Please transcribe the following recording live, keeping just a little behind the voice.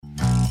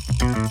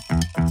Welcome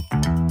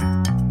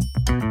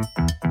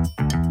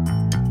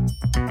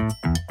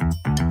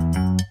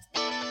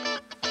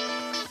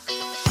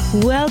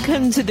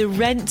to the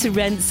Rent to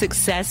Rent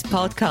Success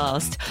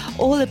podcast,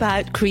 all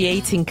about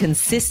creating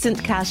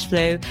consistent cash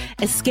flow,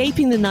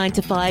 escaping the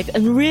 9-to-5,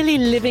 and really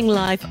living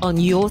life on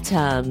your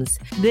terms.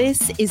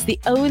 This is the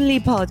only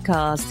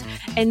podcast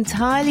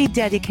entirely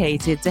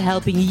dedicated to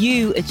helping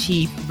you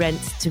achieve rent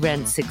to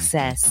rent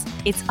success.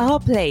 It's our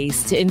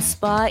place to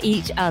inspire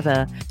each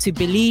other to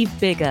believe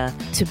bigger,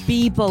 to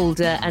be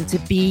bolder, and to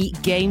be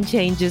game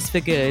changers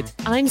for good.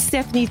 I'm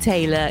Stephanie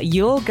Taylor,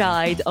 your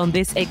guide on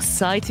this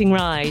exciting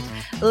ride.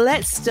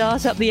 Let's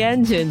start up the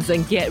engines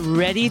and get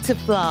ready to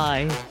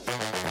fly.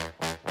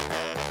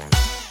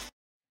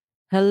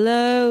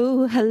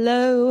 Hello.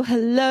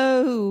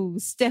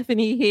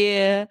 Stephanie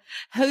here.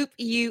 Hope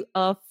you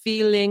are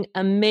feeling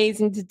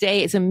amazing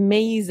today. It's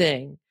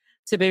amazing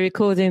to be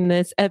recording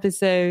this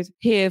episode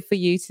here for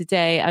you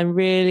today. I'm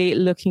really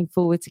looking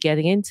forward to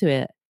getting into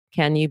it.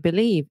 Can you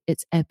believe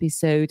it's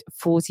episode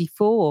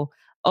 44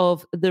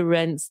 of the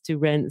Rent to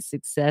Rent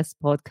Success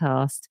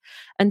podcast?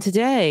 And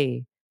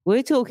today,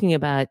 we're talking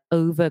about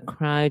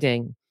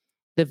overcrowding,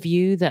 the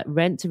view that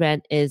rent to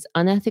rent is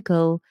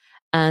unethical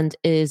and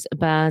is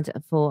bad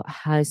for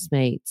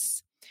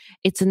housemates.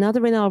 It's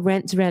another in our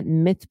Rent to Rent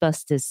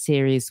Mythbusters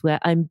series where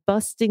I'm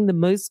busting the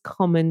most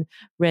common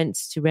rent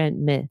to rent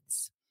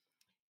myths.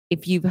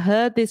 If you've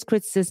heard this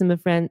criticism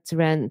of rent to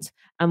rent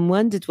and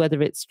wondered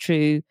whether it's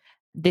true,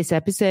 this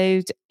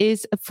episode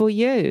is for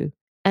you.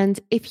 And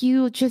if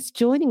you're just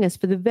joining us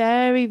for the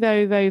very,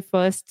 very, very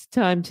first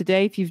time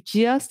today, if you've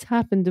just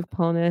happened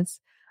upon us,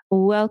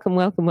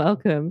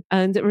 welcome.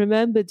 And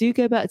remember, do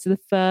go back to the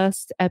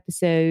first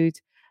episode.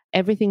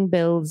 Everything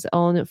builds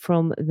on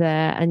from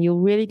there, and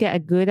you'll really get a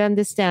good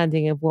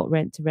understanding of what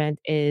rent to rent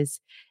is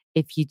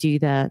if you do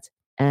that.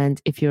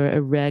 And if you're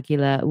a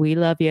regular, we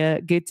love you.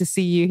 Good to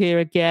see you here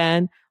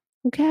again.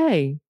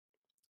 Okay,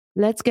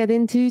 let's get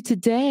into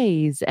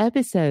today's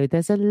episode.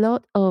 There's a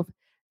lot of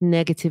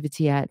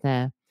negativity out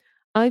there.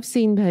 I've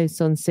seen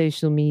posts on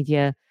social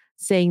media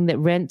saying that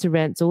rent to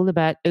rent's all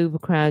about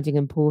overcrowding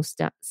and poor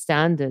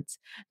standards.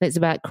 That it's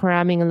about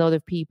cramming a lot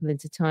of people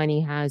into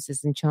tiny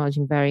houses and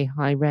charging very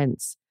high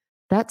rents.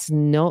 That's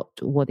not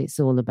what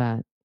it's all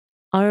about.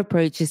 Our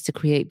approach is to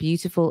create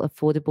beautiful,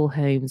 affordable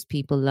homes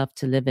people love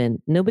to live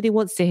in. Nobody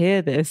wants to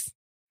hear this.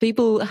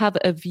 People have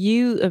a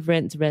view of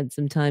rent to rent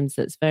sometimes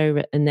that's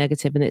very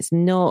negative, and it's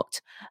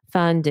not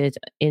founded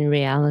in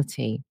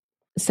reality.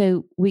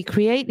 So we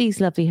create these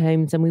lovely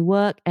homes and we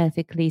work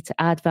ethically to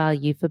add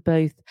value for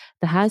both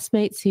the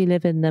housemates who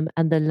live in them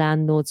and the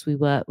landlords we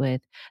work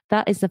with.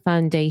 That is the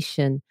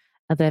foundation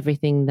of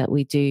everything that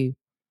we do.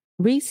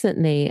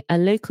 Recently, a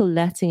local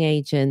letting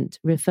agent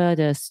referred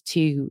us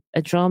to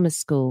a drama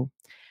school,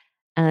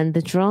 and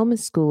the drama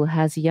school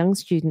has young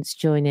students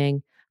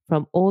joining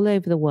from all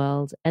over the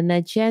world, and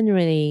they're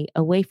generally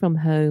away from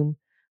home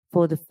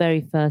for the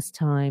very first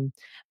time.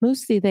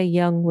 Mostly they're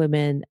young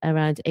women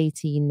around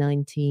 18,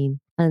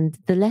 19. And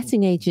the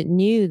letting agent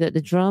knew that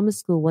the drama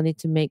school wanted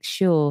to make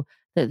sure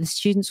that the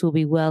students will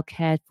be well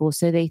cared for.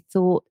 So they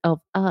thought of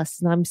us.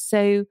 And I'm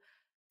so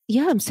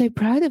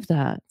proud of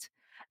that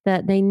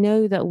they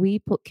know that we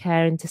put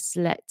care into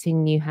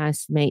selecting new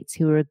housemates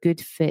who are a good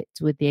fit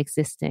with the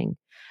existing,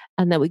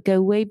 and that we go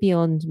way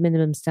beyond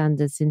minimum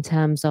standards in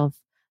terms of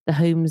the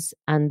homes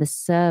and the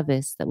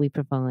service that we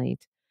provide.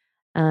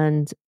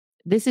 And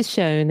this is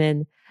shown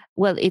in,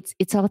 well,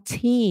 it's our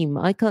team.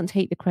 I can't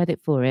take the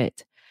credit for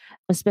it,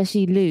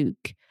 especially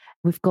Luke.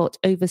 We've got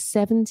over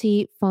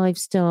 70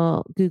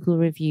 5-star Google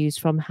reviews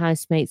from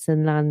housemates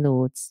and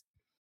landlords.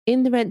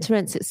 In the Rent to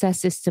Rent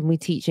Success System we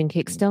teach in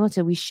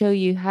Kickstarter, we show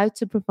you how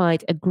to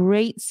provide a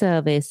great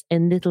service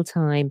in little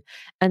time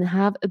and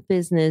have a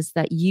business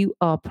that you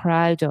are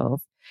proud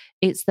of.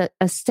 It's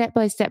a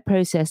step-by-step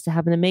process to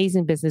have an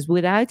amazing business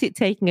without it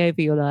taking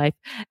over your life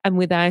and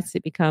without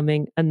it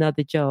becoming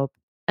another job.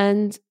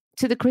 And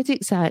to the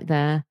critics out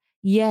there,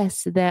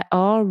 yes, there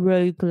are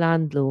rogue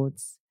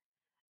landlords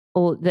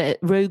or the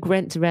rogue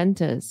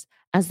rent-to-renters,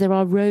 as there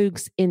are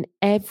rogues in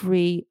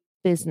every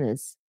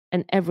business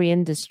and every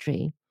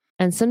industry.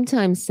 And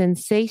sometimes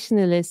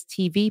sensationalist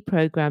TV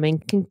programming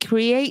can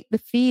create the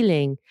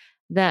feeling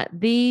that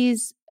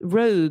these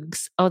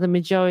rogues are the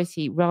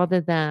majority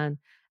rather than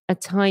a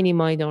tiny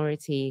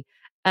minority.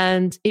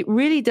 And it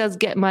really does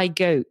get my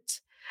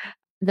goat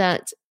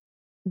that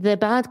the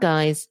bad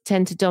guys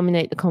tend to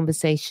dominate the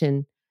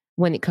conversation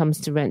when it comes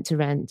to rent.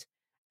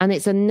 And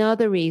it's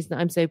another reason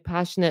I'm so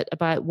passionate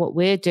about what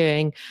we're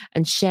doing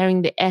and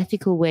sharing the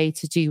ethical way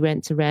to do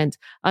rent to rent.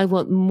 I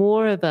want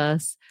more of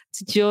us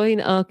to join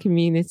our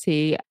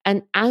community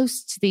and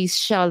oust these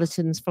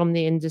charlatans from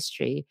the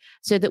industry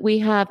so that we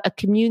have a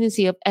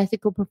community of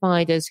ethical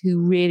providers who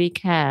really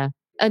care.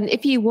 And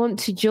if you want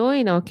to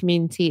join our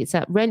community, it's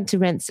at Rent to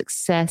Rent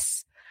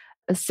Success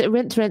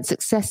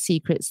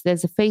Secrets.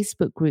 There's a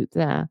Facebook group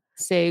there.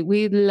 So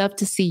we'd love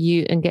to see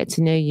you and get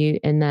to know you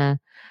in there.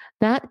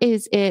 That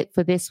is it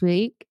for this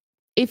week.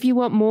 If you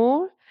want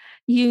more,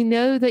 you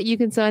know that you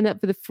can sign up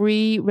for the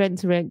free Rent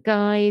to Rent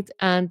guide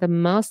and the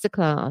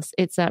masterclass.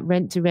 It's at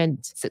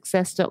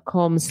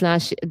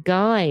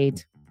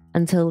renttoRentsuccess.com/guide.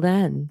 Until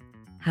then,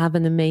 have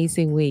an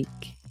amazing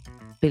week.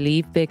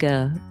 Believe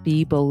bigger,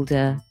 be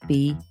bolder,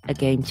 be a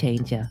game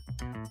changer.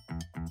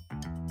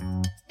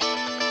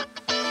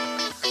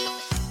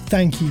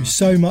 Thank you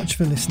so much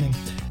for listening.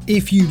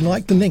 If you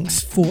like the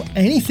links for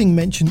anything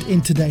mentioned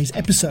in today's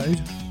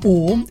episode,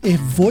 or if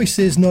voice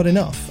is not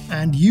enough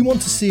and you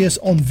want to see us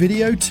on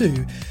video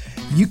too,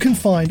 you can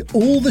find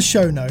all the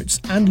show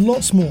notes and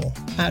lots more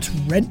at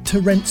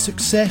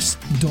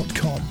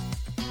renttoRentsuccess.com.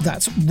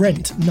 That's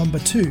rent number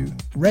 2,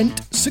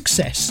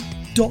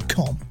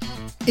 rentsuccess.com.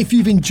 If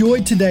you've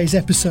enjoyed today's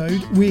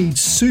episode, we'd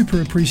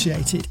super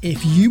appreciate it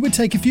if you would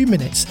take a few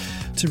minutes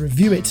to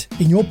review it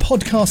in your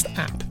podcast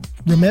app.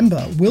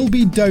 Remember, we'll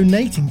be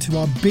donating to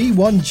our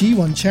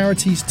B1G1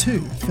 charities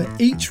too for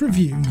each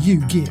review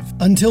you give.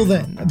 Until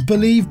then,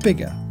 believe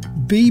bigger,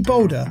 be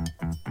bolder,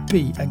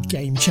 be a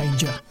game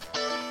changer.